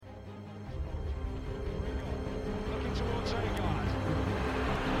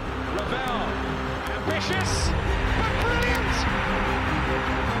Ambitious, but brilliant.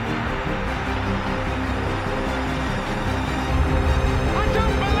 I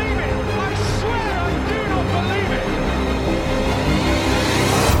don't believe it. I swear I do not believe it.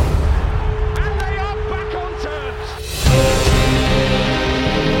 And they are back on terms.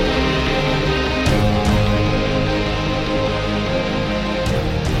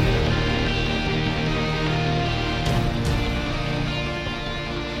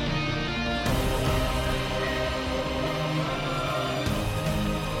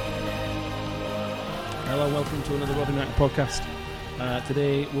 Hello, welcome to another Rodham United podcast.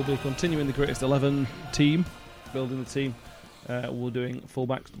 Today we'll be continuing the Greatest 11 team, building the team. We're doing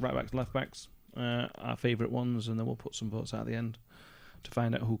fullbacks, right backs, left backs, our favourite ones, and then we'll put some votes out at the end to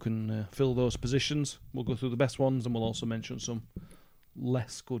find out who can fill those positions. We'll go through the best ones, and we'll also mention some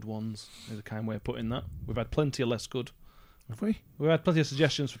less good ones, is a kind way of putting that. We've had plenty of less good. Have we? We've had plenty of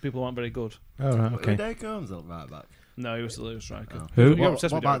suggestions for people who aren't very good. Oh, right, okay. Derek Holmes up right back. No, he was the little striker. Oh. Who? You're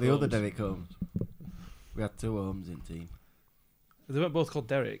obsessed What with about the Derek other Holmes. Derek Holmes? We had two Holmes in team. They weren't both called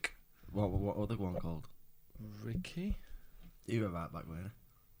Derek. What other one called? Ricky? You were right back, weren't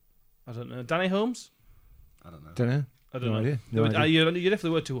I don't know. Danny Holmes? you? I don't know. Don't know. I don't No know. idea. No idea. You definitely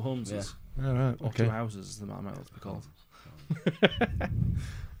were two Holmeses. All right. Or Okay. two houses, as they might well be called.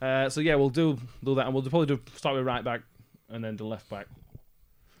 So yeah, we'll do that, and we'll probably start with right back, and then do left back.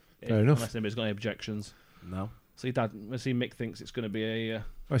 Fair enough. Unless anybody's got any objections. No. See, Dad, let's see. Mick thinks it's going to be a.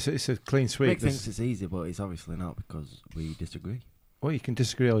 Well, it's a clean sweep. Mick thinks it's easy, but it's obviously not because we disagree. Well, you can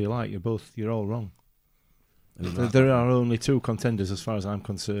disagree all you like. You're all wrong. Who's There, right there back? are only two contenders, as far as I'm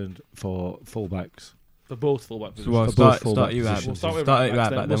concerned, for fullbacks. For both fullback So positions. what, For start, both start fullback you right. positions. We'll start with Start right it backs right then.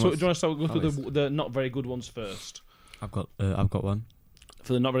 back. Well, Then so, what's- do you want to start with the not very good ones first? I've got one.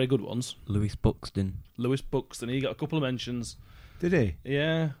 For the not very good ones, Lewis Buxton. Lewis Buxton. He got a couple of mentions. Did he?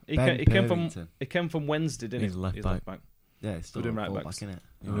 Yeah, he Ben came from Purrington. Wednesday, didn't He's he? left back. Yeah, it's still We're doing a right full backs. back, innit?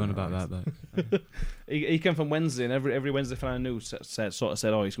 You're on about right back. He came from Wednesday, and every Wednesday fan I knew said,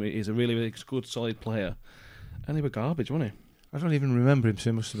 oh, he's a really, really good, solid player. And they were garbage, wasn't I don't even remember him, so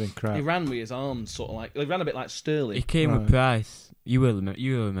he must have been he? crap. He ran with his arms, sort of like he ran a bit like Sterling. He came Right. with Price. You will remember.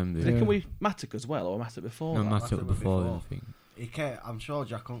 Did he Yeah. come with Matic as well, or Matic before? No, that? Matt Matt took took before. before. I think. He came, I'm sure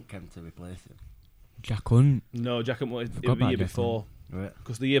Jack Hunt came to replace him. Jack Hunt. No, Jack was Forgot the year about Jack before, Right.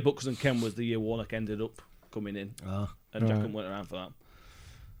 because the year Buxton came was the year Warnock ended up coming in, Oh. and Jack Right. Hunt went around for that.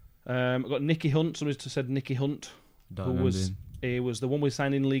 I got Nicky Hunt. Somebody just said Nicky Hunt. Don't Who remember was him. he was the one we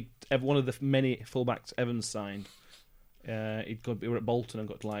signed in league. One of the many fullbacks Evans signed. We were at Bolton and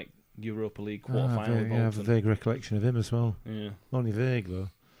got to like Europa League quarter final. I have a vague recollection of him as well. Yeah, Only vague, though.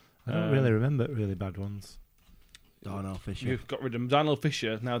 I don't really remember really bad ones. Darnell Fisher. you've got rid of him. Daniel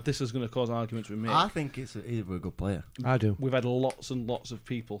Fisher. Now this is going to cause arguments with me. I think he's a good player. I do. We've had lots and lots of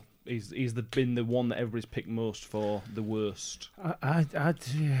people. He's been the one that everybody's picked most for the worst.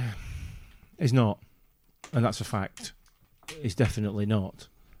 Yeah. He's not, and that's a fact. He's definitely not.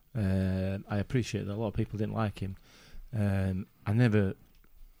 I appreciate that a lot of people didn't like him. I never,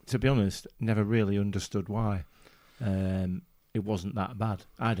 to be honest, never really understood why. It wasn't that bad,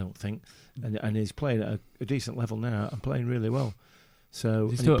 I don't think. And he's playing at a decent level now and playing really well. So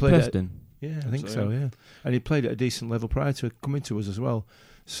Is he and still at played Preston? yeah, I think So, so. yeah. Yeah, and he played at a decent level prior to coming to us as well.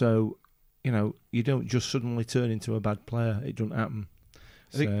 So you don't just suddenly turn into a bad player. It doesn't happen.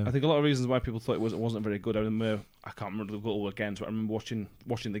 I think a lot of reasons why people thought it wasn't very good. I can't remember the goal again, so I remember watching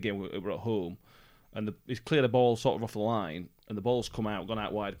the game. We were at home, and he's cleared the ball sort of off the line, and the ball's gone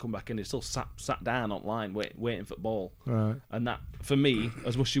out wide, come back in. He's still sat down on line, waiting for the ball. Right. And that, for me,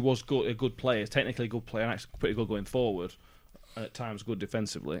 as much as he was a good player, technically a good player, and actually pretty good going forward, and at times good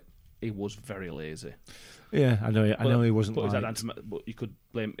defensively, he was very lazy. Yeah, I know. I know he wasn't. But, liked. but you could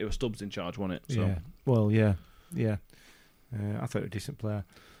blame it was Stubbs in charge, wasn't it? So, Yeah. Well, yeah. I thought he was a decent player.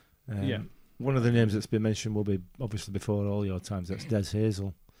 Yeah. One of the names that's been mentioned will be obviously before all your times. That's Des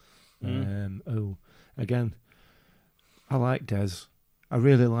Hazel. Again, I like Des. I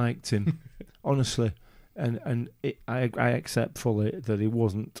really liked him, honestly. And I accept fully that he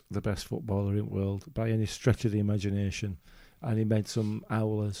wasn't the best footballer in the world by any stretch of the imagination, and he made some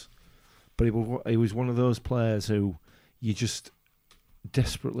howlers. But he was one of those players who you just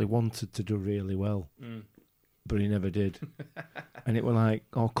desperately wanted to do really well, but he never did. And it was like,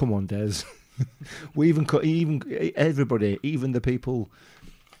 oh, come on, Des. Everybody, even the people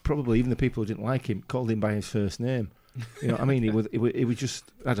who didn't like him, called him by his first name. You know what I mean? It was just,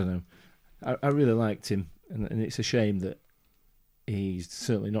 I don't know. I really liked him, and it's a shame that he's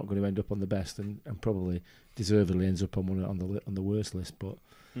certainly not going to end up on the best, and probably deservedly ends up on the worst list. But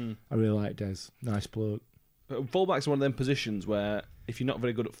I really like Des. Nice bloke. Fullback's one of them positions where if you're not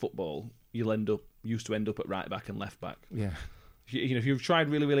very good at football, you'll used to end up at right back and left back. Yeah. If you've tried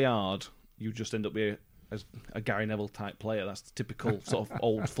really, really hard, you just end up being a Gary Neville type player. That's the typical sort of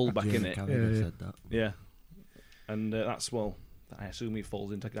old fullback, Jim innit? Carragher said that. Yeah. And I assume he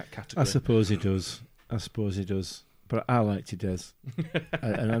falls into that category. I suppose he does. But I liked Des.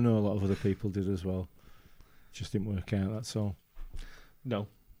 And I know a lot of other people did as well. Just didn't work out, that's all. No.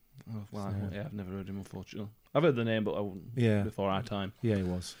 Oh, well, So- I've never heard him, unfortunately. I've heard the name, but I wouldn't Yeah. before our time. Yeah, he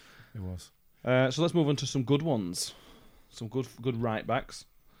was. He was. So let's move on to some good ones. Some good right backs.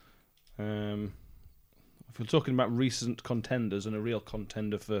 If we're talking about recent contenders, and a real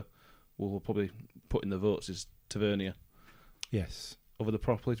contender for, we'll probably put in the votes, is Tavernier. Yes. Over the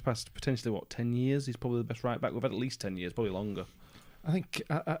past potentially 10 years, he's probably the best right back. We've had at least 10 years, probably longer. I think,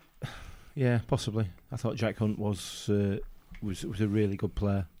 yeah, possibly. I thought Jack Hunt was a really good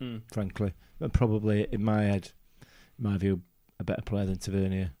player, frankly. But probably, in my view, a better player than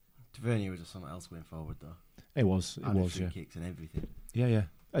Tavernier. Tavernier was just something else going forward, though. It was, Free yeah. kicks and everything. Yeah.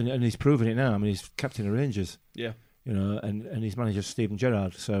 And he's proven it now. I mean, he's captain of Rangers. Yeah. You know, and his manager's Stephen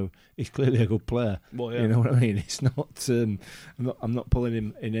Gerrard, so he's clearly a good player. Well, yeah. You know what I mean? It's not. I'm not pulling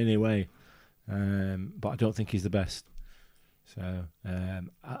him in any way, but I don't think he's the best. So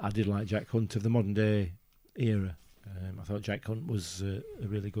I did like Jack Hunt of the modern day era. I thought Jack Hunt was a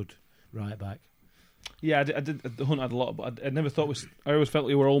really good right back. Yeah, I did. Hunt had a lot, but I never thought I always felt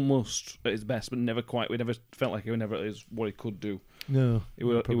he were almost at his best, but never quite. We never felt like he never is what he could do. No, He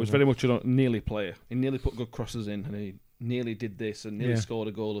was very much a nearly player. He nearly put good crosses in, and he nearly did this, and nearly scored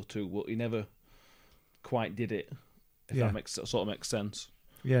a goal or two, but he never quite did it. If that sort of makes sense.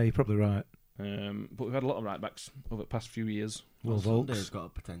 Yeah, you're probably right. But we've had a lot of right backs over the past few years. Well, Sunday's Volks. got a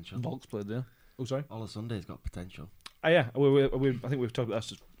potential. Volks played there. Oh, sorry. Ola Sunday's got potential. Yeah, I think we've talked about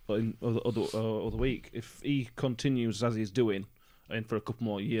this in other week. If he continues as he's doing, and for a couple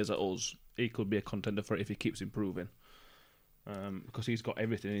more years at us, he could be a contender for it if he keeps improving. Because he's got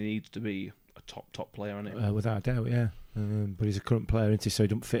everything he needs to be a top player, isn't it? Without a doubt, yeah. But he's a current player, isn't he? So he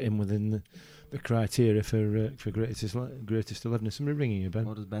don't fit in within the criteria for greatest 11. Is somebody ringing you, Ben?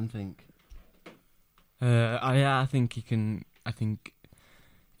 What does Ben think? I think he can. I think,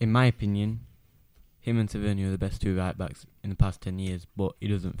 in my opinion, him and Tavernier are the best two right backs in the past 10 years, but he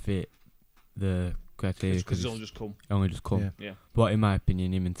doesn't fit the criteria Because he's only just come. only just come. Yeah. But in my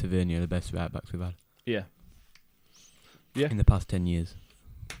opinion, him and Tavernier are the best right backs we've had. Yeah. Yeah. In the past 10 years.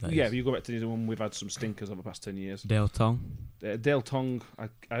 that Yeah, is. but you go back to the one, we've had some stinkers over the past 10 years. Dale Tong. Dale Tong, I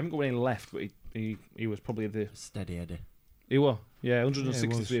haven't got any left, but he was probably the... Steady Eddie. He was, yeah, 163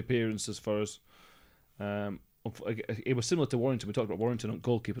 Yeah, he was. appearances for us. It was similar to Warrington. We talked about Warrington on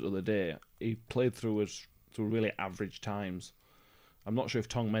goalkeeper the other day. He played through really average times. I'm not sure if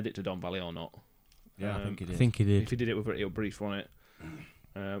Tong made it to Don Valley or not. Yeah, I think he I did. think he did. If he did, it was very brief on it.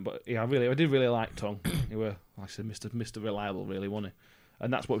 But yeah, I did really like Tong. He were, like I said, Mr. Reliable, really, wasn't he?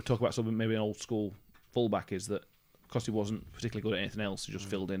 And that's what we talk about. So maybe an old school fullback is that because he wasn't particularly good at anything else, he just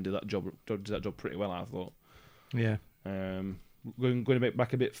filled in, did that job pretty well, I thought. Yeah. Going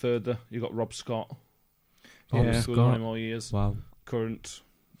back a bit further, you got Rob Scott. Yeah. Good Scott. 20 more years. Wow. Current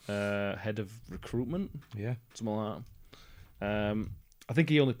head of recruitment, Yeah. something like that. I think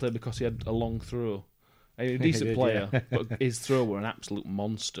he only played because he had a long throw. A decent did, player, yeah. but his throw were an absolute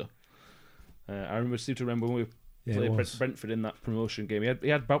monster. I seem to remember when we Yeah, played it was. Brentford in that promotion game. He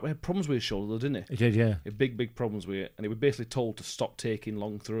had problems with his shoulder, didn't he? He did, yeah. He had big problems with it, and he was basically told to stop taking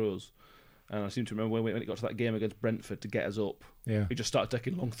long throws. And I seem to remember when it got to that game against Brentford to get us up, Yeah. he just started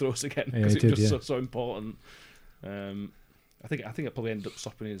taking long throws again Yeah, because he it was did, just so important. I think it probably ended up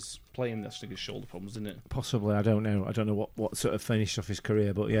stopping his playing. I think his shoulder problems, didn't it? Possibly, I don't know. I don't know what sort of finished off his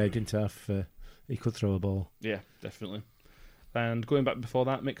career, but yeah, he didn't have. He could throw a ball. Yeah, definitely. And going back before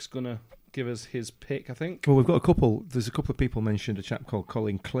that, Mick's gonna give us his pick, I think. Well, we've got a couple. There's a couple of people mentioned a chap called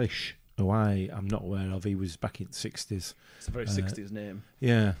Colin Clish, who I'm not aware of. He was back in the 60s. It's a very 60s name.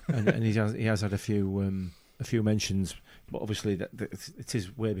 Yeah, and he has had a few mentions, but obviously that it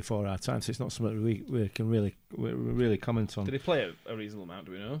is way before our time, so it's not something we can really comment on. Did he play a reasonable amount?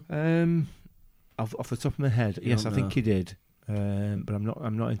 Do we know? Off the top of my head, yes, I don't think know. he did. But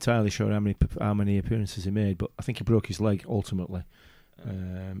I'm not entirely sure how many appearances he made. But I think he broke his leg ultimately,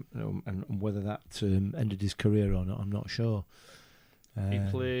 and whether that ended his career or not, I'm not sure. He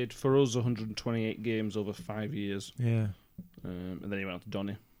played for us 128 games over 5 years, Yeah, and then he went on to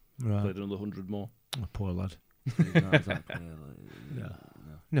Donny, right. played another 100 more. Oh, poor lad. He's not exactly, No. no.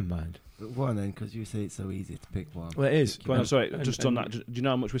 Never mind. But one then, because you say it's so easy to pick one. Well, it is. Well, I'm sorry, And- just on that, do you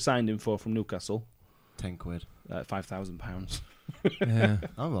know how much we signed him for from Newcastle? £10. £5,000. Yeah,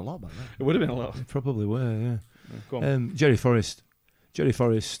 Oh, a lot back then. It would have been a lot. they probably were. Yeah. Go on. Jerry Forrest. Jerry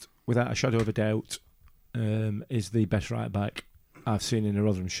Forrest, without a shadow of a doubt, is the best right back I've seen in a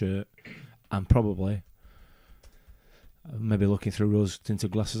Rotherham shirt, and probably, maybe looking through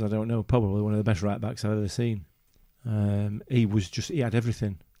rose-tinted glasses, I don't know, probably one of the best right backs I've ever seen. He had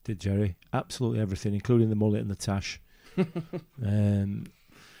everything, did Jerry? Absolutely everything, including the mullet and the tash.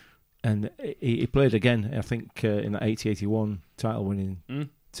 And he played again, I think, in that 80-81 title-winning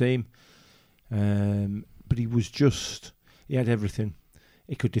team. But he had everything.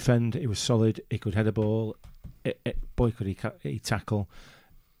 He could defend, he was solid, he could head a ball, boy could he tackle,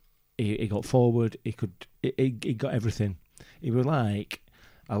 he got forward, he got everything. He was like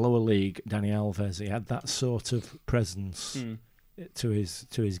a lower league Danny Alves. He had that sort of presence to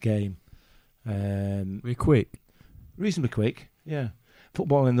his game. Very quick. Reasonably quick, yeah.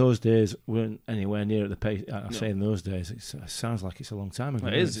 Football in those days weren't anywhere near at the pace. I say in those days, it sounds like it's a long time ago.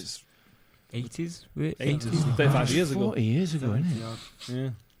 It is. It's 80s? 80s, 35 years ago. 40 years ago, isn't it? Yeah.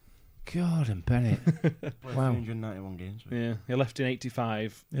 God and Bennett. Wow. 391 games. Right? Yeah. He left in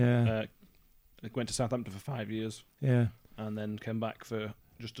 85. Yeah. Went to Southampton for 5 years. Yeah. And then came back for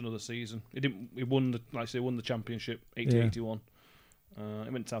just another season. He won the championship 80-81. He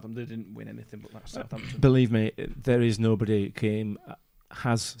went to Southampton. They didn't win anything, but that's Southampton. Believe me, there is nobody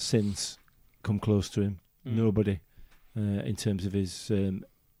has since come close to him. Nobody, in terms of his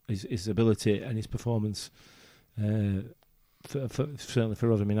ability and his performance. Certainly for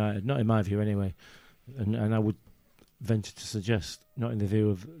Rotherham United, not in my view anyway, and I would venture to suggest not in the view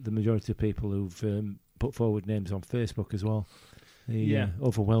of the majority of people who've put forward names on Facebook as well. He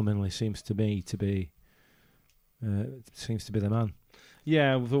overwhelmingly seems to be the man.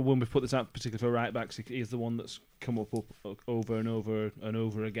 Yeah, when we put this out, particularly for right backs, he's the one that's come up over and over and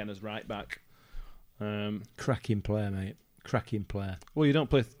over again as right back. Cracking player, mate. Cracking player. Well, you don't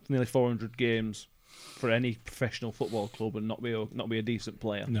play nearly 400 games for any professional football club and not be a decent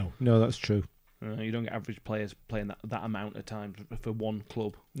player. No, that's true. You don't get average players playing that amount of time for one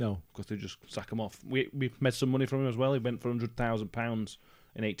club. No, because they just sack him off. We made some money from him as well. He went for £100,000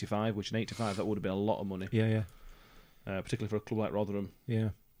 in '85, which in '85 that would have been a lot of money. Yeah. Particularly for a club like Rotherham. Yeah.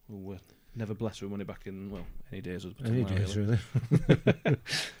 Who were never blessed with money back in any days. Any days, really.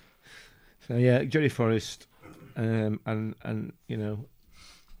 So yeah, Jerry Forrest, and you know,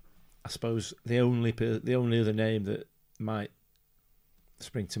 I suppose the only other name that might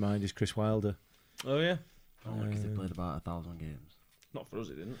spring to mind is Chris Wilder. Oh yeah. Only because he played about 1,000 games. Not for us,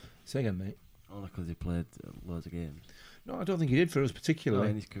 he didn't. Say again, mate. Only because he played loads of games. No, I don't think he did for us particularly. No,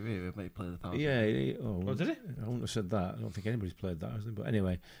 in his career, he played 1,000. Yeah. Oh, did he? I wouldn't have said that. I don't think anybody's played that, has he? But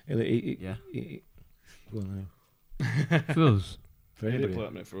anyway, Yeah. Go on now. For us. For He did anybody. play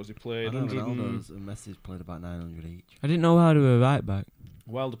that minute for us. He played I know 100 Ronaldo's and Messi's played about 900 each. I didn't know how to be a right back.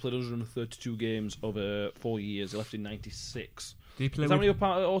 Wilder played 132 games over 4 years. He left in '96. Did he play Was that with when you were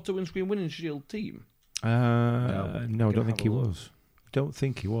part of the Auto Windscreen Winning Shield team? No, I don't have think a he look. was. Don't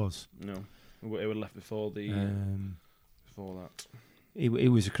think he was. No. He would have left before before that. He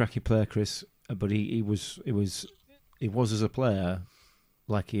was a cracking player, Chris, but he was as a player,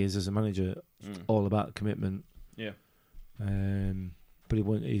 like he is as a manager, all about commitment. Yeah. But he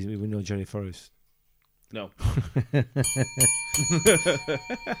wasn't no Jerry Forrest. No.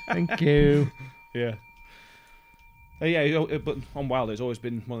 Thank you. Yeah. But on Wilder, he's always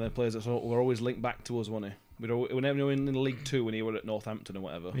been one of the players we're always linked back to us, wasn't he? Whenever in League Two when he were at Northampton or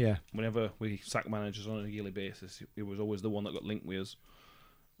whatever. Yeah. Whenever we sack managers on a yearly basis, he was always the one that got linked with us,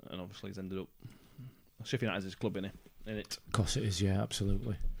 and obviously he's ended up. Sheffield United's his club in it. Of course it is. Yeah,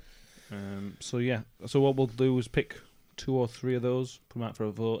 absolutely. So what we'll do is pick 2 or 3 of those, put them out for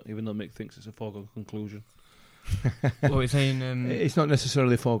a vote, even though Mick thinks it's a foregone conclusion. what we're saying. It's not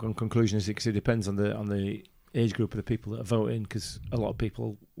necessarily a foregone conclusion, is it? Because it depends on the age group of the people that are voting. Because a lot of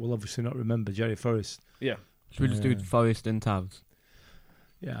people will obviously not remember Jerry Forrest. Yeah. Should we just do Forest and Tavs?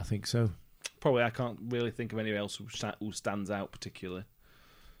 Yeah, I think so. Probably I can't really think of anyone else who stands out particularly.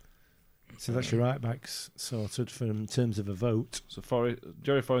 So that's your right backs sorted in terms of a vote. So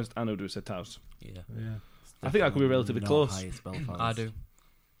Jerry Forrest and Udo said Towers. Yeah. I think that could be relatively Not close. highest Belfast. I do.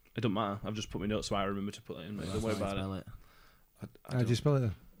 It doesn't matter. I've just put my notes so I remember to put it in. Well, Don't worry that's how about you it. spell it. I How do you spell it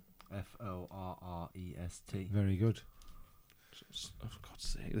then? Forrest. Very good. Oh, for God's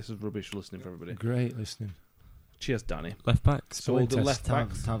sake, this is rubbish listening for everybody. Great listening. Cheers, Danny. Left back. So we'll do Spelling left test.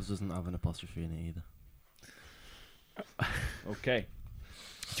 backs. Tavs doesn't have an apostrophe in it either. Okay.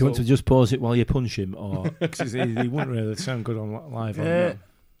 Do you want to just pause it while you punch him, or cause he wouldn't really sound good on live? On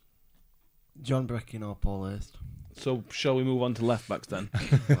John Breckin or Paul Hurst. So shall we move on to left backs then?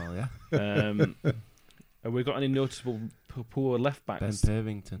 Well, yeah. Have we got any noticeable poor left backs? Ben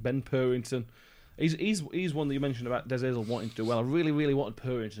Purvington. Ben Purrington. He's one that you mentioned about Des Hazel wanting to do well. I really, really wanted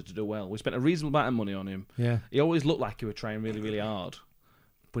Purrington to do well. We spent a reasonable amount of money on him. Yeah. He always looked like he was trying really, really hard,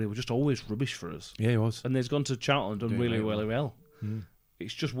 but he was just always rubbish for us. Yeah, he was. And he's gone to Charlton and done Doing really, very really well. Mm.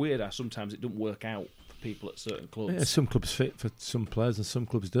 It's just weird how sometimes it doesn't work out for people at certain clubs. Yeah, some clubs fit for some players and some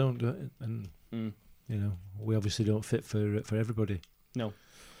clubs don't. And you know, we obviously don't fit for everybody. No.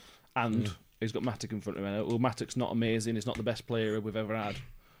 And he's got Matic in front of him. Well, Matic's not amazing. He's not the best player we've ever had.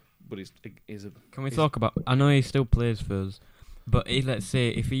 But he's a... Can we talk about... I know he still plays for us, but let's say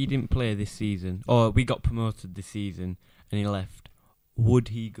if he didn't play this season, or we got promoted this season and he left, would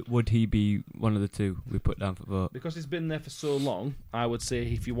he be one of the two we put down for vote? Because he's been there for so long, I would say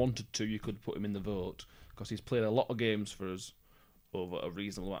if you wanted to, you could put him in the vote. Because he's played a lot of games for us over a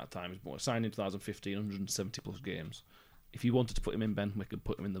reasonable amount of time. He's signed in 2015, 170 plus games. If you wanted to put him in, Ben, we could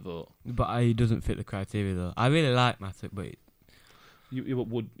put him in the vote. But he doesn't fit the criteria, though. I really like Matic, but...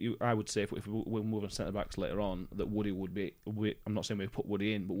 I would say if we move on centre backs later on, that Woody would be. I'm not saying we put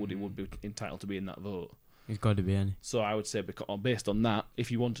Woody in, but Woody would be entitled to be in that vote. He's got to be any. So I would say, based on that,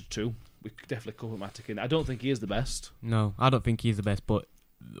 if you wanted to, we could definitely cover Matic in. I don't think he is the best. No, I don't think he's the best, but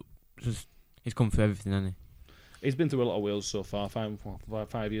he's come for everything, hasn't he? He's been through a lot of wheels so far.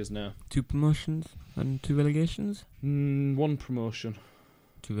 5 years now. 2 promotions and 2 relegations. 1 promotion.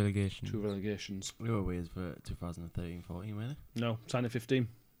 2 relegations. 2 relegations. We were with for 2013-14, weren't No, signed in 15.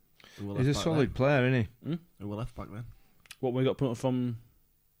 He's a solid player, isn't he? Who were left back then? What we got promoted from?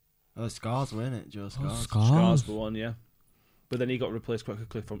 Oh, Scars, weren't it? Joe Scars. Scars for one, yeah. But then he got replaced quite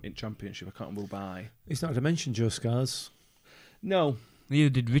quickly from in Championship. I can't remember by. He's not to mention Joe Scars. No.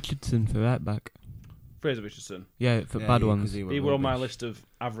 Neither did Richardson for right back. Fraser Richardson. Yeah, for bad ones. He were on my list of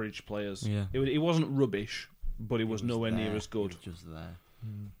average players. Yeah. He wasn't rubbish, but he was nowhere near as good. He was just there.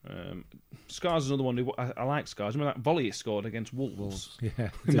 Scars is another one who I like. Scars. Remember that volley he scored against Wolves? Yeah.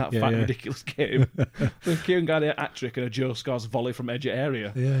 In that ridiculous game. The Kieran Gardner hat-trick and a Joe Scars volley from edge of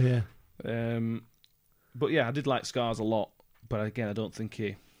area. Yeah, yeah. But yeah, I did like Scars a lot. But again, I don't think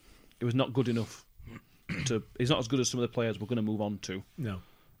he was not good enough to... He's not as good as some of the players we're going to move on to. No.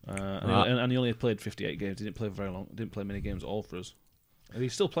 And he only played 58 games. He didn't play very long. Didn't play many games at all for us. And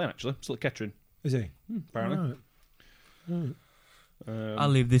he's still playing, actually. Still at Kettering. Is he? Apparently. Right. I'll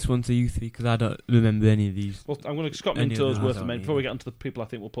leave this one to you three because I don't remember any of these. Well, I'm going to... Scott Any of Minto's them. worth a mention. Before we get onto the people I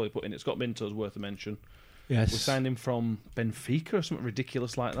think we'll probably put in it, Scott Minto's worth a mention. Yes. We signed him from Benfica or something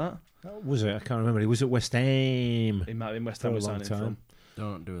ridiculous like that. Was it? I can't remember. He was at West Ham. He might have been West For Ham a we long signed him from. time.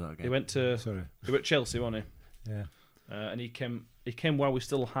 Don't do that again. He went to... Sorry. He went to Chelsea, wasn't he? Yeah. And he came while we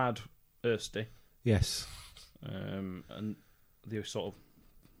still had Ersty. Yes. And they were sort of...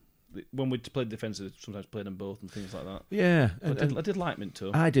 When we played defensive, sometimes played them both and things like that. Yeah. But I did like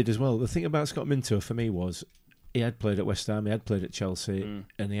Minto. I did as well. The thing about Scott Minto for me was he had played at West Ham, he had played at Chelsea,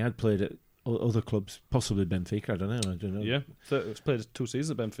 and he had played at other clubs, possibly Benfica. I don't know. Yeah, he's played 2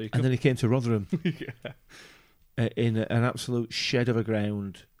 seasons at Benfica. And then he came to Rotherham yeah. in an absolute shed of a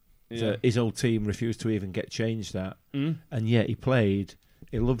ground. Yeah. His old team refused to even get changed at, Mm. and yet he played.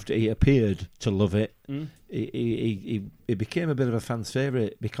 He loved it. He appeared to love it. Mm. He became a bit of a fan's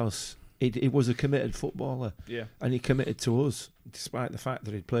favourite because he was a committed footballer. Yeah. And he committed to us, despite the fact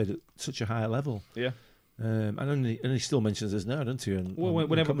that he'd played at such a high level. Yeah. And he still mentions us now, doesn't he?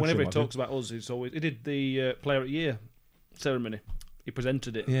 Whenever he talks about us, he did the Player at Year ceremony. He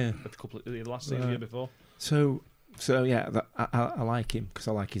presented it. Yeah. The last season, the year before. So yeah, I like him because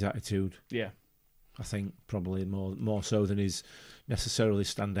I like his attitude. Yeah. I think probably more so than his necessarily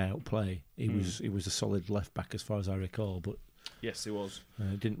standout play. He was a solid left back as far as I recall, but Yes, he was.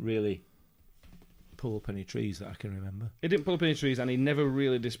 Didn't really pull up any trees that I can remember. He didn't pull up any trees, and he never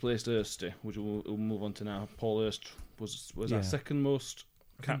really displaced Ersty, which we'll move on to now. Paul Hurst was our second most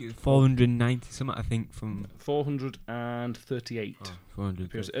I think it was 490 something. I think from 438.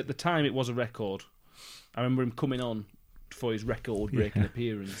 400. At the time, it was a record. I remember him coming on for his record-breaking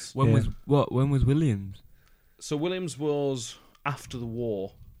appearance. When was Williams? So Williams was after the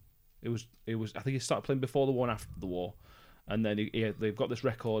war. It was. I think he started playing before the war and after the war, and then they've got this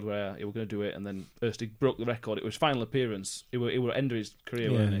record where he was going to do it, and then Ersty broke the record. It was final appearance. It would end his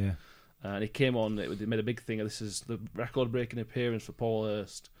career, wasn't it? Yeah. And he came on. They made a big thing of this is the record-breaking appearance for Paul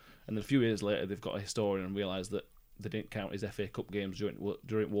Hurst. And then a few years later, they've got a historian and realised that they didn't count his FA Cup games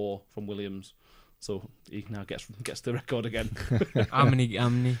during war from Williams, so he now gets the record again. How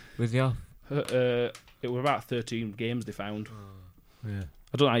many was he off? It were about 13 games they found. Yeah.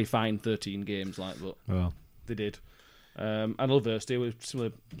 I don't know how you find 13 games but Well, they did. And I love Hurst. He was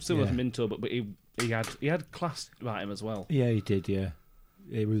similar Yeah. to Minto, but he had class about him as well. yeah, he did. Yeah.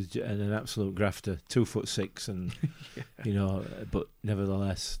 an absolute grafter, 2'6", and but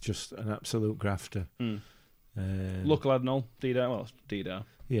nevertheless, just an absolute grafter. Local lad and all, Dida.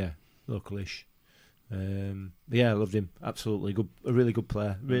 Yeah, localish. I loved him. Absolutely good, a really good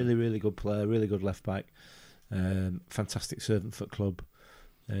player. Really, really good player. Really good left back. Fantastic servant for club.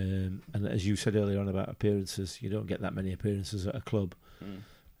 And as you said earlier on about appearances, you don't get that many appearances at a club.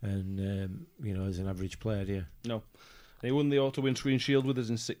 And as an average player, do you? No. And he won the Auto Windscreen Shield with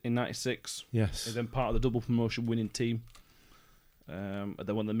us in '96. Yes. He's then part of the double promotion winning team. And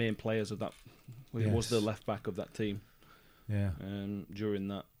then one of the main players of that. He was the left back of that team. Yeah. During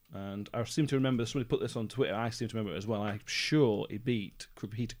that. And I seem to remember, somebody put this on Twitter, I seem to remember it as well. I'm sure he beat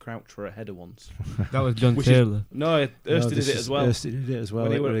Peter Crouch for a header once. That was John Taylor. Erste did it as well. Erste did it as well.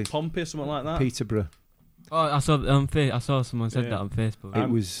 When he were at Pompey, something like that. Peterborough. Oh, I saw someone said that on Facebook.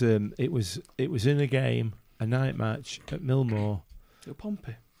 It was in a game, a night match at Millmore.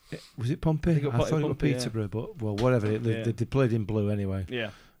 Pompey. Was it Pompey? I thought it was Peterborough, but whatever. They played in blue anyway.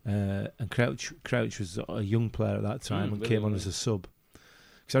 Yeah. And Crouch was a young player at that time and came on as a sub.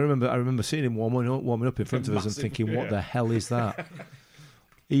 Because I remember seeing him warming up in front of us and thinking, what the hell is that?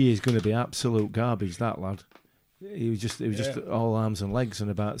 He is going to be absolute garbage, that lad. He was just all arms and legs and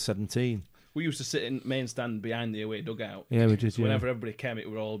about 17. We used to sit in main stand behind the away dugout. Yeah, we did. So whenever everybody came, it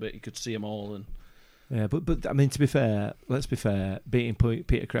were all a bit. You could see them all, and yeah, but I mean, to be fair, let's be fair. Beating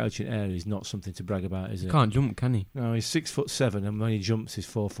Peter Crouch in air is not something to brag about, is it? Can't jump, can he? No, he's 6'7", and when he jumps, he's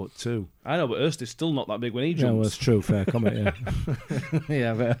 4'2". I know, but Erst is still not that big when he jumps. Yeah, well, that's true. Fair comment.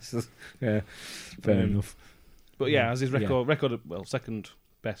 Yeah, fair enough. But yeah, as his record, second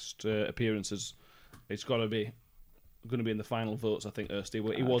best appearances, it's got to be going to be in the final votes. I think Erst. He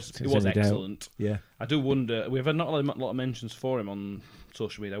was excellent. Yeah, I do wonder. We've had not a lot of mentions for him on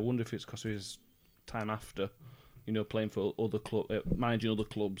social media. I wonder if it's because of his time after, playing for other managing other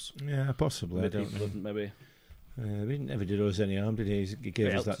clubs. Yeah, possibly. I don't know. Maybe. He never did us any harm, did he? He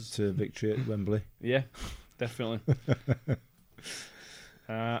gave us that victory at Wembley. Yeah, definitely.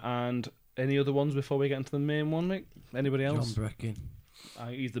 And any other ones before we get into the main one, Mick? Anybody else? John Breckin.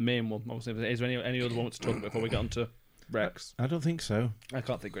 He's the main one. Obviously, is there any other one to talk about before we get onto Rex? I don't think so. I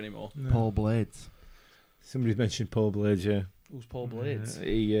can't think of any more. No. Paul Blades. Somebody mentioned Paul Blades, yeah. Who's Paul Blades?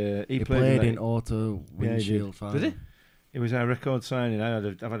 He played in Auto Windshield. Did he? It was our record signing.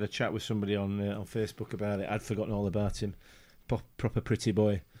 I've had a chat with somebody on Facebook about it. I'd forgotten all about him. Proper pretty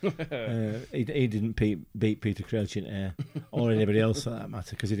boy. He didn't beat Peter Crouch in air, or anybody else for that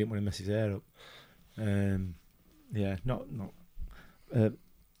matter, because he didn't want to mess his hair up. Not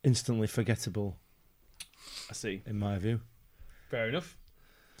instantly forgettable. I see. In my view. Fair enough.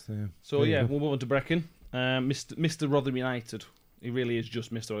 So we'll move on to Breckin. Mr. Rotherham United. He really is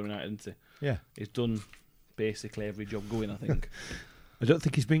just Mr. Rotherham United, isn't he? Yeah. He's done basically every job going, I think. I don't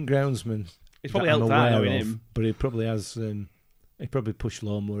think he's been groundsman. It's probably helped out knowing him. But he probably has. He probably pushed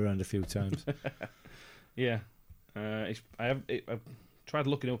lawnmower around a few times. Yeah. I've tried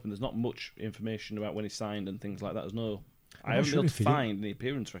looking up, and there's not much information about when he signed and things like that. I haven't been able to find any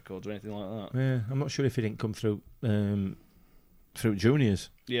appearance records or anything like that. Yeah, I'm not sure if he didn't come through juniors.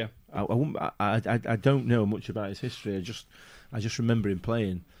 Yeah. I don't know much about his history. I just remember him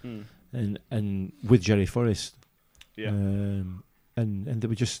playing, and with Jerry Forrest. Yeah. And they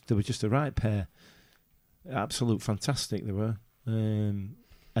were just the right pair. Absolute fantastic they were. And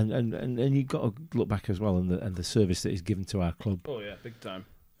you've got to look back as well and the service that he's given to our club. Oh yeah, big time.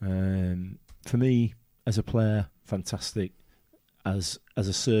 For me, as a player, fantastic. As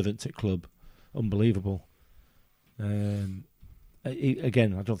a servant at club, unbelievable.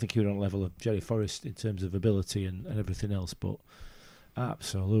 Again, I don't think he was on the level of Jerry Forrest in terms of ability and everything else, but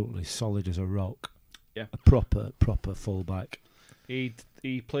absolutely solid as a rock. Yeah, a proper fullback. He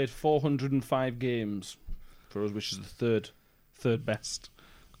played 405 games for us, which is the third best,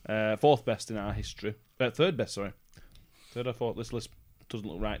 fourth best in our history. Third best, sorry. Third or fourth. This list doesn't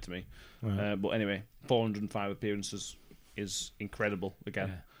look right to me. Right. But anyway, 405 appearances is incredible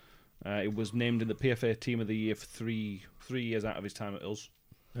again. Yeah. It was named in the PFA Team of the Year for three years out of his time at us.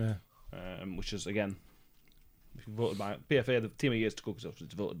 Yeah. Which is again voted by PFA. The Team of the Year to cook is obviously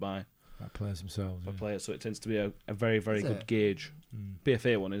voted by players themselves. By players, so it tends to be a very very good gauge.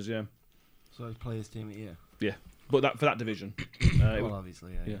 PFA one is So it's Players Team of the Year. Yeah, but for that division.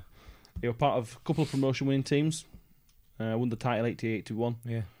 Obviously, yeah. He was part of a couple of promotion winning teams. Won the title 88-1.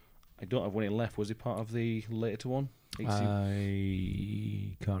 Yeah. I don't have when he left. Was he part of the later one?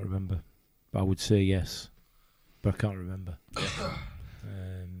 I can't remember. I would say yes, but I can't remember.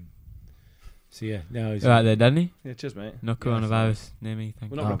 So yeah, no, he's Right there, Danny. Yeah, cheers, mate. No coronavirus near me.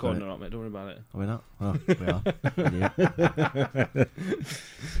 Thank We're you. not Oh, recording got or not, mate. Don't worry about it. Are we not? Oh, we are.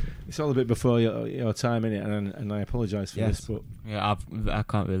 It's all a bit before your time, innit? And I apologise for Yes. this, but Yeah, I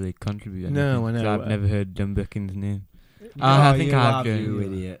can't really contribute. No, anything, I know. 'cause I've never heard John Birkin's name. No, I think you I have, have. you yeah.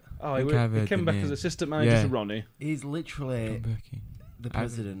 idiot. Oh, think he I've heard came the back name. as assistant manager Yeah. to Ronnie. He's John literally Birkin. the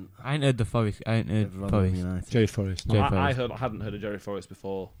president I ain't heard the Forest. I ain't heard of Rotherham Forest. United. Jerry Forrest. Jerry I Forrest. hadn't heard of Jerry Forrest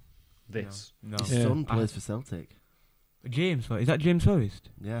before this. No. His Yeah. son plays for Celtic. James Forrest. Is that James Forrest?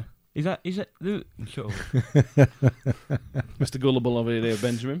 Yeah. Is that the shut up. Mr. Gullible over here,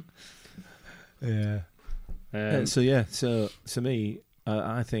 Benjamin. Yeah. So to me,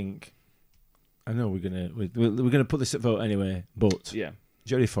 I think I know we're gonna put this at vote anyway. But Yeah.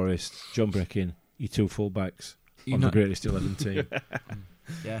 Jerry Forrest, John Breckin, you two fullbacks You're on not- the greatest 11 team.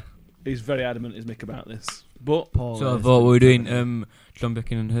 Yeah. He's very adamant as Mick about this. But Paul So I Hurst thought we were and doing Kevin. John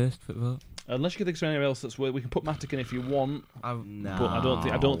Birkin and Hurst for the vote. unless you can think of anyone else that's worth, we can put Matic in if you want. No.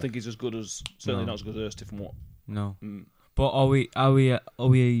 But I don't think he's as good as certainly No. not as good as Erste from what. No. Mm. But are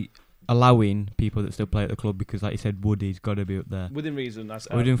we allowing people that still play at the club because, like you said, Woody's got to be up there? Within reason.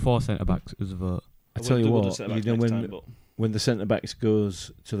 We're doing 4 centre backs as a vote. I tell you what, you know when when the centre backs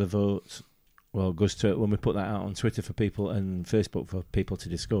goes to the vote, when we put that out on Twitter for people and Facebook for people to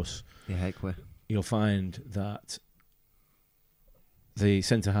discuss, Yeah, heck we. you'll find that the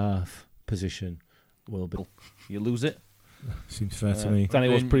centre half position will be. you lose it. Seems fair to me. Danny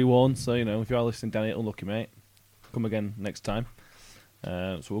was Then- pre-warned, so if you are listening, Danny, unlucky mate. Come again next time.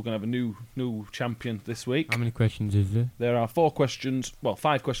 So we're going to have a new champion this week. How many questions is there? There are 4 questions,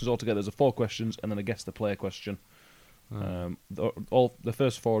 5 questions altogether. There's 4 questions and then a guess the player question. The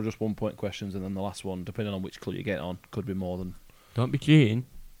first 4 are just 1 point questions, and then the last one, depending on which clue you get on, could be more than. Don't be cheating.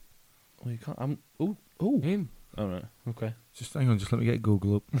 Well, you can't. Ooh. Him. All right. Okay. Just hang on, just let me get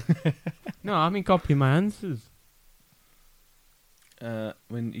Google up. No, I mean copy my answers.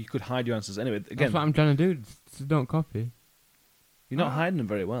 You could hide your answers anyway. That's Again, what I'm trying to do. Just don't copy. you're not hiding them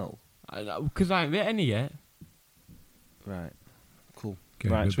very well. Because I ain't written any yet. Right. Cool.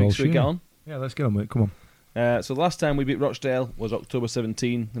 Get Right. rid of Should we bullshit. get on? Yeah, let's get on with it. Come on. So the last time we beat Rochdale was October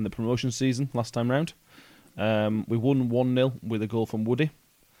 17 in the promotion season, last time round. We won 1-0 with a goal from Woody.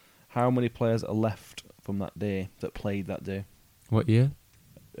 How many players are left from that day that played that day? What year?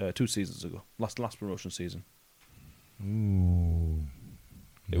 2 seasons ago. Last promotion season. Ooh.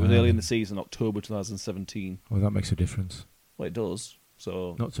 It was early in the season, October 2017. Well, that makes a difference. Well, it does.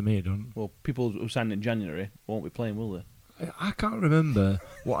 So, Not to me, it don't. well, people who signed in January won't be playing, will they? I can't remember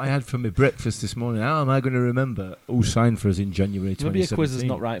what I had for my breakfast this morning. How am I going to remember who signed for us in January 2017? Maybe a quiz is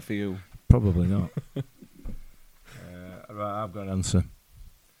not right for you. Probably not. Right, I've got an answer.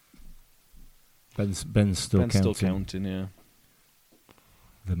 Ben's still Ben's counting. still counting, yeah.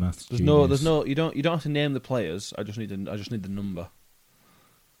 The maths There's genius. no. You don't have to name the players. I just need the number.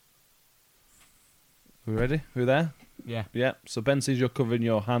 We ready? We there? Yeah. Yeah. So Ben says you're covering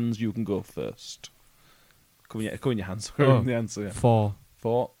your hands. You can go first. Covering your hands. Oh. The answer. Yeah. 4.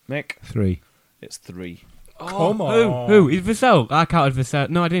 4. Mick. 3. It's 3. Come Who? Is Vassell? I counted Vassell.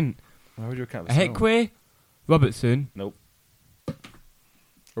 No, I didn't. Why would you count this? out? Heckway, Robertson. Nope.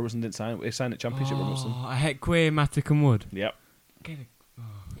 Robertson didn't sign. He signed at Championship. Robertson. Heckway, Matic and Wood. Yep. Get it.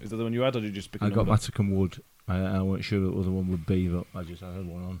 Is that the one you had, or did you just pick a I got number? Matic and Wood. I weren't sure what the other one would be, but I had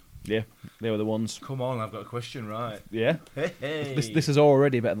one on. Yeah. They were the ones. Come on, I've got a question right. Yeah. Hey. This is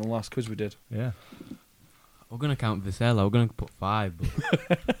already better than the last quiz we did. Yeah. We're going to count Vassell. We're going to put 5.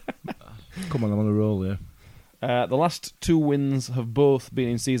 But Come on, I'm on a roll here. The last 2 wins have both been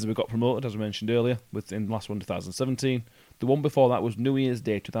in seasons we got promoted, as we mentioned earlier, in the last one 2017. The one before that was New Year's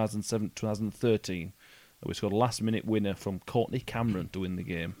Day 2013. We scored a last-minute winner from Courtney Cameron to win the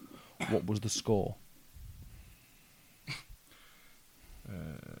game. What was the score?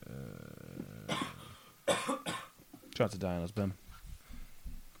 Try to die on us, Ben.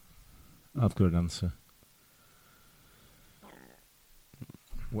 I've got an answer.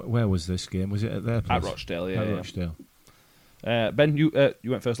 Where was this game? Was it at their place? At Rochdale, yeah. At yeah. Rochdale. Ben, you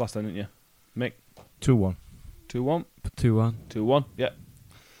went first last time, didn't you? Mick, 2-1. 2-1. 2-1. 2-1, yeah.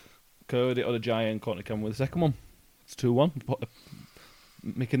 Cody or the Giant, Courtney Cameron with the second one. It's 2-1.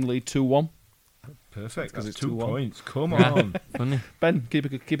 Mick in the lead 2-1. Perfect. 'Cause That's it's 2 2-1. points. Come Yeah. on. Funny. Ben, keep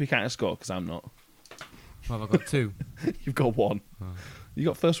a count of score, because I'm not. What have I got? 2. You've got 1. Oh, You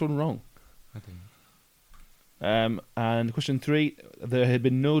got first one wrong. I didn't. And question 3, there had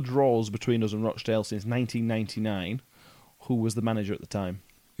been no draws between us and Rochdale since 1999. Who was the manager at the time?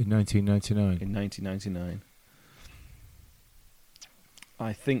 In 1999. In 1999.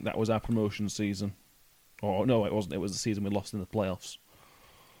 I think that was our promotion season. Or no, it wasn't. It was the season we lost in the playoffs.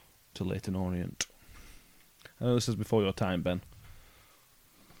 to Leyton Orient? I know this is before your time, Ben.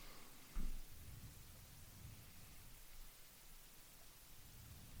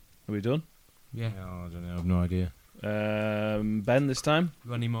 Are we done? Yeah. I don't know. I've no idea. Ben, this time?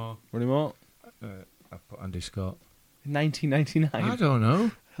 Ronnie Moore. Ronnie Moore? I put Andy Scott. 1999. I don't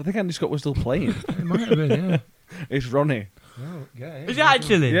know. I think Andy Scott was still playing. It might have been, yeah. It's Ronnie. Oh, yeah. Is it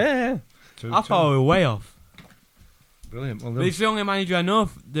actually? Yeah. I thought we were way off. Brilliant. Well, But it's the only manager I know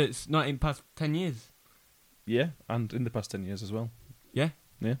that's not in past 10 years. Yeah, and in the past 10 years as well. Yeah.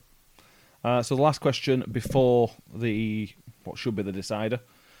 Yeah. So the last question before what should be the decider.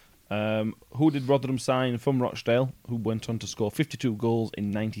 Who did Rotherham sign from Rochdale, who went on to score 52 goals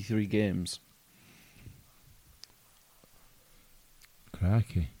in 93 games?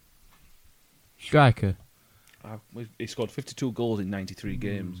 crikey. Striker. He scored 52 goals in 93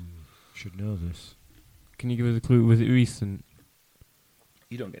 games. Should know this. Can you give us a clue? Was it recent?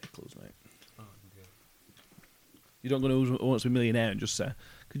 You don't get the clues, mate. You don't go to Who Wants to Be a Millionaire and just say,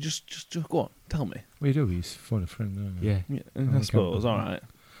 could you just go on, tell me. Well, you do. He's phone a friend, don't you? Yeah. Yeah, I suppose, all right.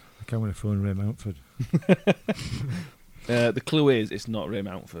 I can't want to phone Ray Mountford. The clue is it's not Ray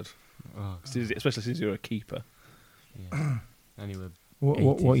Mountford, Oh, especially since you're a keeper. yeah. Anyway.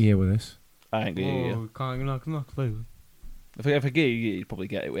 What year was this? I ain't gonna hear you. Can't no clue. If I give you, you'd probably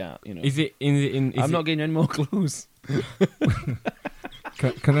get it without, you know. Is it in? I'm not getting you any more clues.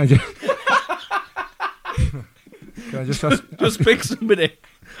 Can I just... Can I just ask... Just pick somebody.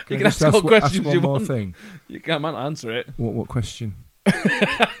 You can ask all questions one you more want. thing? You can't answer it. What question?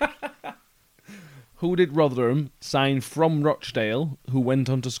 Who did Rotherham sign from Rochdale, who went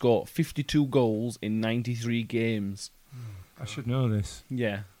on to score 52 goals in 93 games? I should know this.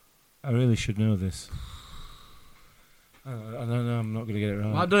 Yeah. I really should know this. I don't know. I'm not going to get it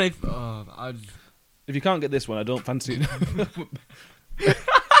right. Well, I don't know if. If you can't get this one, I don't fancy it.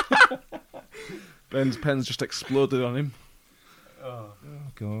 Ben's pen's just exploded on him. Oh,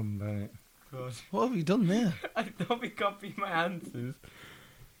 go on, Bennett. What have you done there? I don't be copying my answers.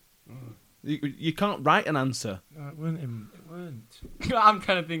 You can't write an answer. No, it weren't him. It weren't. I'm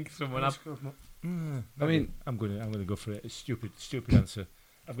trying to think of someone. I mean, I'm gonna go for it. It's stupid answer.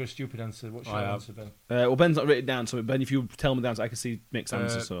 I've got a stupid answer. What's your answer, Ben? well, Ben's not written it down, so Ben, if you tell me the answer, I can see Mick's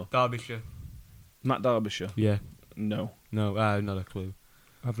answer. So Derbyshire. Matt Derbyshire. Yeah. No, No, not a clue.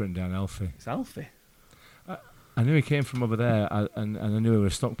 I've written down Alfie. it's Alfie. I knew he came from over there, and I knew he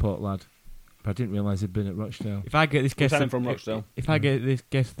was a Stockport lad, but I didn't realise he'd been at Rochdale. If I get this guess, from Rochdale. If I get this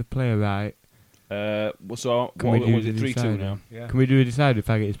guess the player right, So Can what we do was it? the 3-2 decider? now. Yeah. can we do a decider if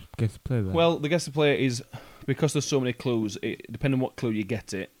I guess the player right? Well, the guess the player is because there's so many clues. Depending on what clue you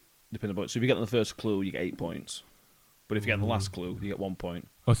get it, depending on. So if you get the first clue, you get 8 points. But if you get the last clue, you get 1 point.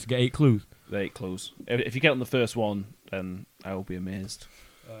 Or to get 8 clues. The 8 clues. If you get on the first one, then I will be amazed.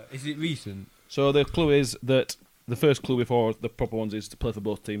 Is it recent? So the clue is that the first clue before the proper ones is to play for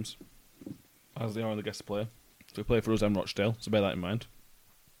both teams, as they are in the guest player. So we play for us and Rochdale. So bear that in mind.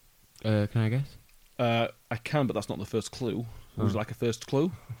 Can I guess? I can, but that's not the first clue. Would you like a first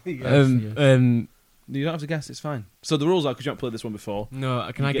clue? Yes. You don't have to guess. It's fine. So the rules are because you haven't played this one before. No.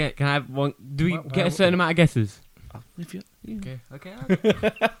 Can You I get- get? Can I have one? Do we Well, get a certain amount of guesses? If you, Okay.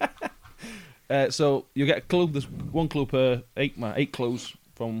 so you get a clue. There's one clue per 8 clues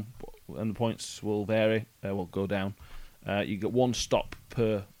from, and the points will vary. Will go down. You get 1 stop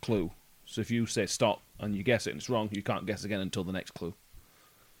per clue. So if you say stop and you guess it and it's wrong, you can't guess again until the next clue.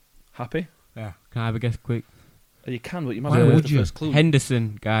 Happy? Yeah. Can I have a guess quick? You can, but you might Why not would get the you? first clue.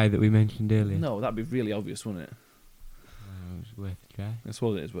 Henderson guy that we mentioned earlier. No, that'd be really obvious, wouldn't it? It's worth a try. I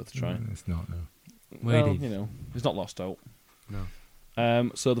suppose it is worth a try. It's not, no. Well, Well, it is. you know, it's not lost out.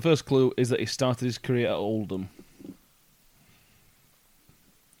 No. So the first clue is that he started his career at Oldham.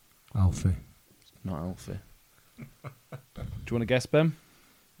 Alfie. Not Alfie. Do you want to guess, Ben?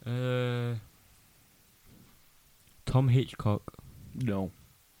 Tom Hitchcock. No.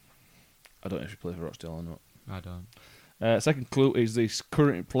 I don't know if he plays for Rochdale or not. I don't. Second clue is he's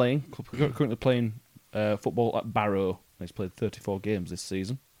currently playing football at Barrow. He's played 34 games this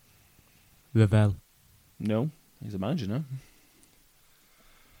season. Lavelle. No, he's a manager now.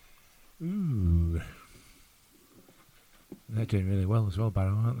 Ooh. They're doing really well as well,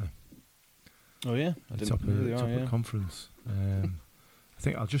 Barrow, aren't they? Oh yeah, They're top really of, are, top yeah. of conference. I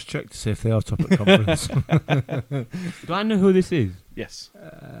think I'll just check to see if they are top of conference. Do I know who this is? Yes.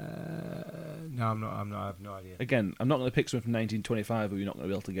 No, I'm not. I have no idea. Again, I'm not going to pick someone from 1925 who you're not going to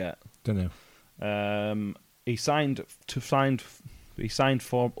be able to get. Don't know. He signed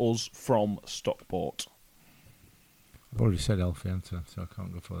for us from Stockport. I've already said Alfie Enter, so I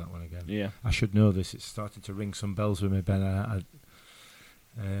can't go for that one again. Yeah. I should know this. It's starting to ring some bells with me, Ben.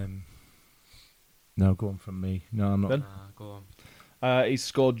 No, go on from me. No, I'm not. Ben? Go on. He's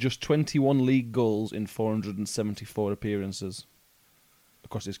scored just 21 league goals in 474 appearances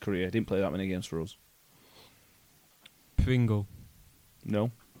across his career. Didn't play that many games for us. Pringle.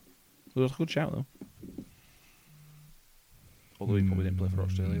 No. It was a good shout, though. Although he probably didn't play for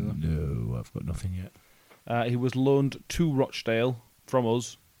Rochdale either. No, I've got nothing yet. He was loaned to Rochdale from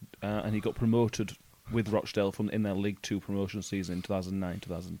us, and he got promoted with Rochdale in their League 2 promotion season in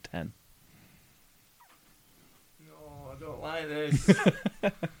 2009-2010. No, I don't like this.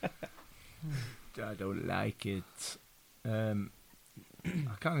 I don't like it. I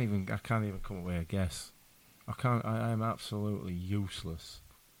can't even come up with a guess. I am absolutely useless.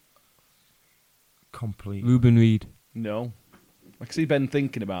 Complete. Ruben Reed. No. I can see Ben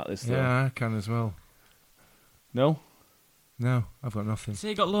thinking about this, though. Yeah, I can as well. No? No, I've got nothing. So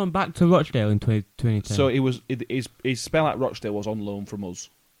he got loaned back to Rochdale in 2010. So his spell at Rochdale was on loan from us.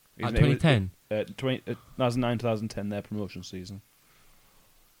 At 2010? 2009-2010, their promotion season.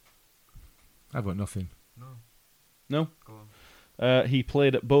 I've got nothing. No? Go on. He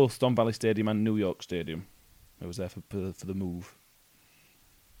played at both Don Valley Stadium and New York Stadium. I was there for the move.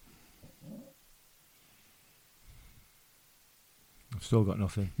 I've still got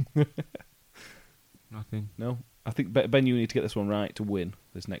nothing. Nothing. No? I think, Ben, you need to get this one right to win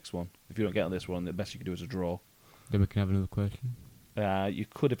this next one. If you don't get on this one, the best you can do is a draw. Then we can have another question. You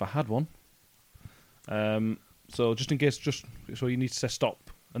could if I had one. So just in case, so you need to say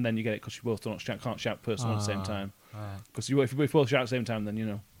stop, and then you get it because you both can't shout personal at the same time. Because if you both shout at the same time, then you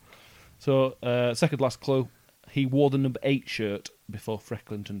know. So second last clue, he wore the number 8 shirt before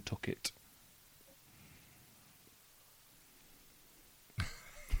Frecklinton took it.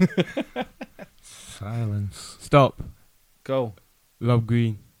 Silence. Stop. Go. Rob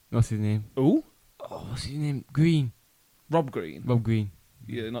Green. What's his name? Ooh? Oh, what's his name? Green. Rob Green. Rob Green.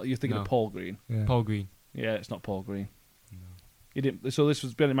 You're thinking No. of Paul Green. Yeah. Paul Green. Yeah, it's not Paul Green. No. He didn't. So this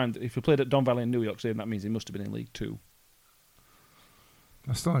was, bear in mind, if he played at Don Valley in New York City, that means he must have been in League 2.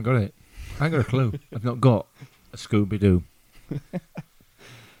 I still ain't got it. I ain't got a clue. I've not got a Scooby-Doo.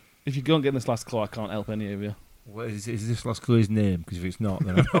 If you go and get this last clue, I can't help any of you. What is this last clue his name? Because if it's not,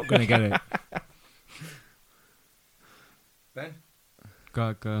 then I'm not going to get it. Ben?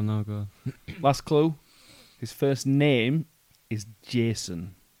 Go, no, go. Last clue. His first name is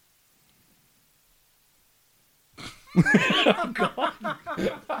Jason.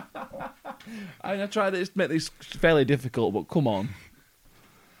 I tried to make this fairly difficult, but come on.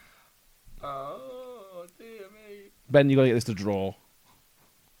 Oh, dear me. Ben, you got to get this to draw.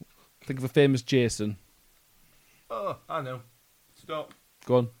 Think of a famous Jason. Oh, I know. Stop.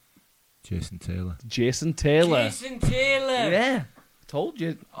 Go on. Jason Taylor. Jason Taylor. Jason Taylor. Yeah. Told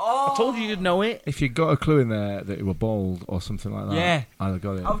you. Oh. I told you you'd know it. If you got a clue in there that he were bald or something like that, Yeah. I'd have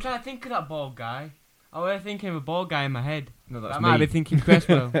got it. I was trying to think of that bald guy. I was thinking of a bald guy in my head. No, that's I might me. be thinking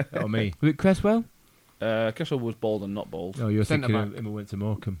Cresswell. Or me. Was it Cresswell? Cresswell was bald and not bald. No, you were Centre thinking back. him who went to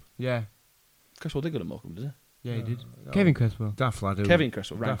Morecambe. Yeah. Cresswell did go to Morecambe, did Yeah, he did. No. Kevin Cresswell. Daft lad who... Kevin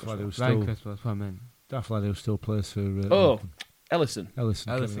Cresswell, Ryan Daft lad Cresswell. who Ryan still... Cresswell, that's what I meant. Daft lad who still plays for... Oh, Ellison.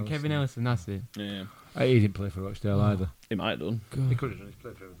 Ellison. Kevin Ellison, that's it. Yeah. He didn't play for Rochdale either. He might have done. He could have done. He's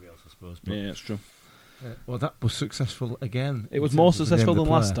played for everybody else, I suppose. But, Yeah, that's true. well, that was successful again. It was in more terms of the successful game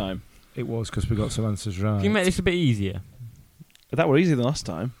than of last play. time. It was because we got some answers right. Can you make this a bit easier? But that were easier than last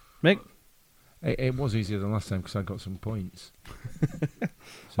time. Mick? It was easier than last time because I got some points.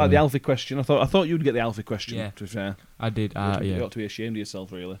 Like the Alfie question. I thought you'd get the Alfie question, Yeah. to be fair. I did, You yeah. ought to be ashamed of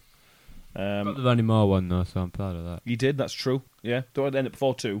yourself, really. Got the Ronnie Moore one, though, so I'm proud of that. You did, that's true. Yeah. Don't end it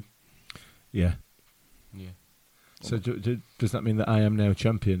before 2. Yeah. Yeah. So does that mean that I am now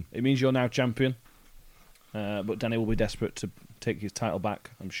champion? It means you're now champion. But Danny will be desperate to take his title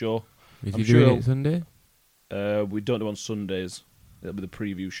back, I'm sure. Is I'm he sure doing it Sunday? We don't do on Sundays. It'll be the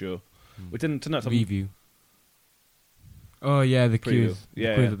preview show. We didn't tonight. Review. Oh, yeah, the Preview. quiz. Yeah,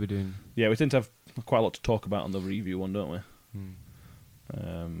 The quiz yeah. will be doing. Yeah, we tend to have quite a lot to talk about on the review one, don't we?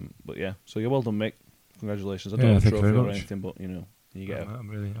 Hmm. But yeah, so you're well done, Mick. Congratulations. I Yeah, don't have a thank you trophy very or much. anything, but you know, you get a I'm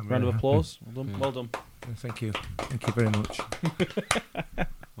really round of happy. applause. Well done. Yeah. Well done. Yeah, thank you. Thank you very much.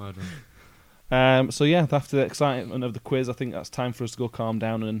 Well done. So yeah, after the excitement of the quiz, I think that's time for us to go calm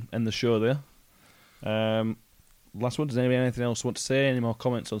down and end the show there. Last one. Does anybody have anything else want to say? Any more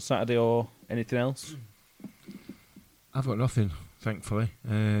comments on Saturday or anything else? I've got nothing, thankfully.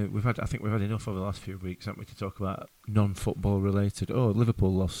 I think we've had enough over the last few weeks, haven't we, to talk about non-football related. Oh,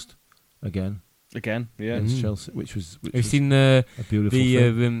 Liverpool lost again Again, yeah. against Mhm. Chelsea, which was Have you was seen the a beautiful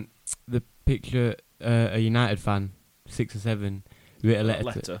thing. the picture? A United fan, 6 or 7, wrote a letter.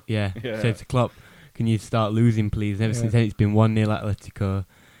 Letter. Yeah, Yeah. said to Klopp, "Can you start losing, please?" Ever Yeah. since then, it's been 1-0 Atletico.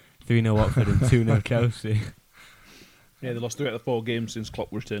 3-0 Watford and 2-0 Chelsea. Yeah, they lost 3 out of the 4 games since Klopp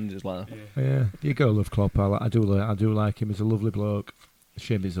returned his letter. Yeah, you gotta love Klopp. I do like him. He's a lovely bloke.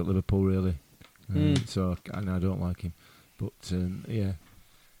 Shame he's at Liverpool, really. So I don't like him, but yeah.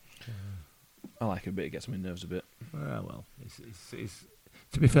 I like him, but it gets on my nerves a bit. Well, it's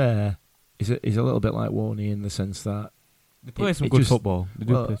to be fair, he's a little bit like Warney in the sense that They play some good football. They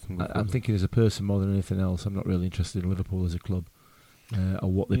do play some good football. I'm thinking as a person more than anything else. I'm not really interested in Liverpool as a club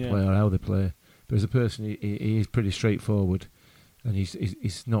or what they play or how they play. But as a person, he is pretty straightforward, and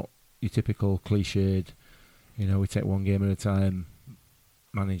he's not your typical cliched. We take one game at a time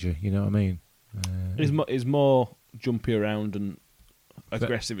manager. You know what I mean? He's more jumpy around and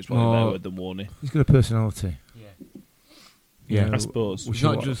aggressive. It's probably a better word than Warney. He's got a personality. Yeah, I suppose. He's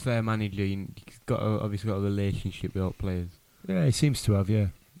not just their manager. He's obviously got a relationship with all players. Yeah, he seems to have. Yeah,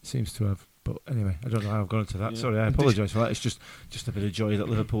 seems to have. But anyway, I don't know how I've gone into that. Sorry, I apologise for that. It's just a bit of joy that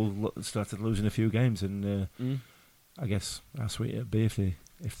Liverpool started losing a few games, and I guess how sweet it'd be if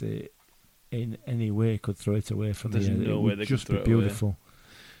they in any way could throw it away from There's the end. no it way would they just could be throw it away. beautiful.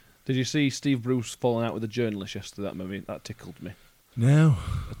 Did you see Steve Bruce falling out with a journalist yesterday? That tickled me. No.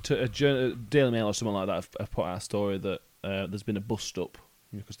 A Daily Mail or something like that have put out a story that there's been a bust up,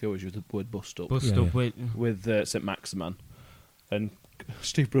 because they always use the word bust up, with St Maximan, and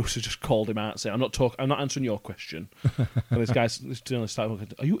Steve Bruce has just called him out saying, I'm not answering your question. And this journalist started looking,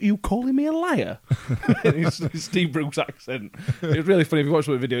 are you calling me a liar? It's Steve Bruce accent. It was really funny. If you watch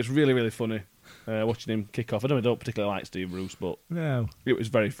the video, it's really, really funny. Watching him kick off. I don't particularly like Steve Bruce, but it was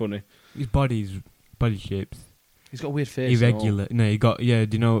very funny. His body shapes. He's got a weird face. Irregular. No, he got, do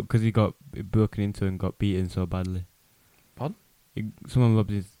you know, because he got broken into and got beaten so badly. Pardon?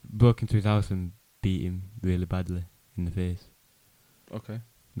 Someone broke into his house and beat him really badly in the face. Okay.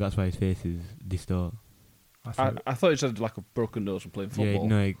 That's why his face is distort. I thought he just had like a broken nose from playing football. Yeah,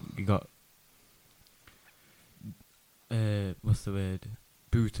 no, he got what's the word?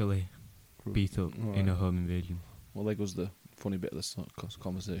 Brutally beat up in a home invasion. Well, there goes the funny bit of this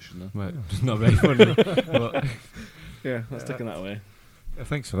conversation then. Well, it's not very funny. But yeah, let's take it that way. Yeah,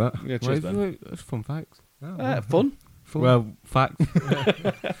 thanks for that. Yeah, cheers, Ben. That's fun facts. Fun? Well, facts.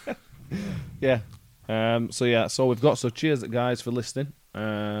 Yeah. So that's all we've got. So cheers, guys, for listening.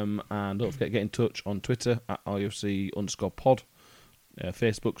 And don't forget to get in touch on Twitter at IFC_pod.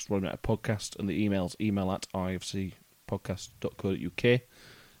 Facebook's Rolling Out Podcast, and the email at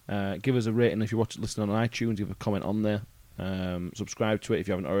ifcpodcast.co.uk. Give us a rating if you're listening on iTunes. Give a comment on there. Subscribe to it if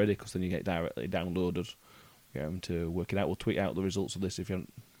you haven't already, because then you get directly downloaded. To work it out. We'll tweet out the results of this if you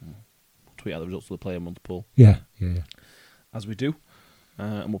haven't. Tweet out the results of the Player Month poll. Yeah. As we do.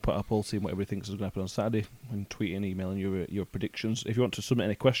 And we'll put our poll, seeing what everything is going to happen on Saturday, and tweeting and emailing your predictions. If you want to submit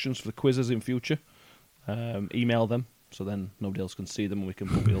any questions for the quizzes in future, email them, so then nobody else can see them, and we can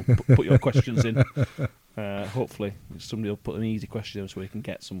put your questions in. Hopefully somebody will put an easy question in so we can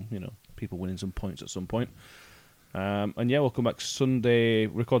get some, people winning some points at some point. And yeah, we'll come back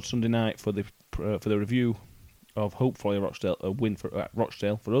record Sunday night for the review of hopefully a win for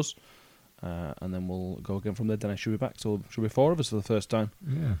Rochdale for us. And then we'll go again from there. Then I should be back. So it should be 4 of us for the first time.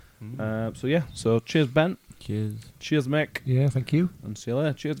 Yeah. So cheers, Ben. Cheers, Mick. Yeah, thank you. And see you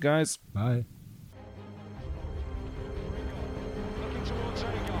later. Cheers, guys. Bye. Looking towards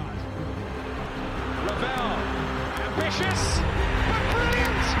Odegaard. Ravel, ambitious.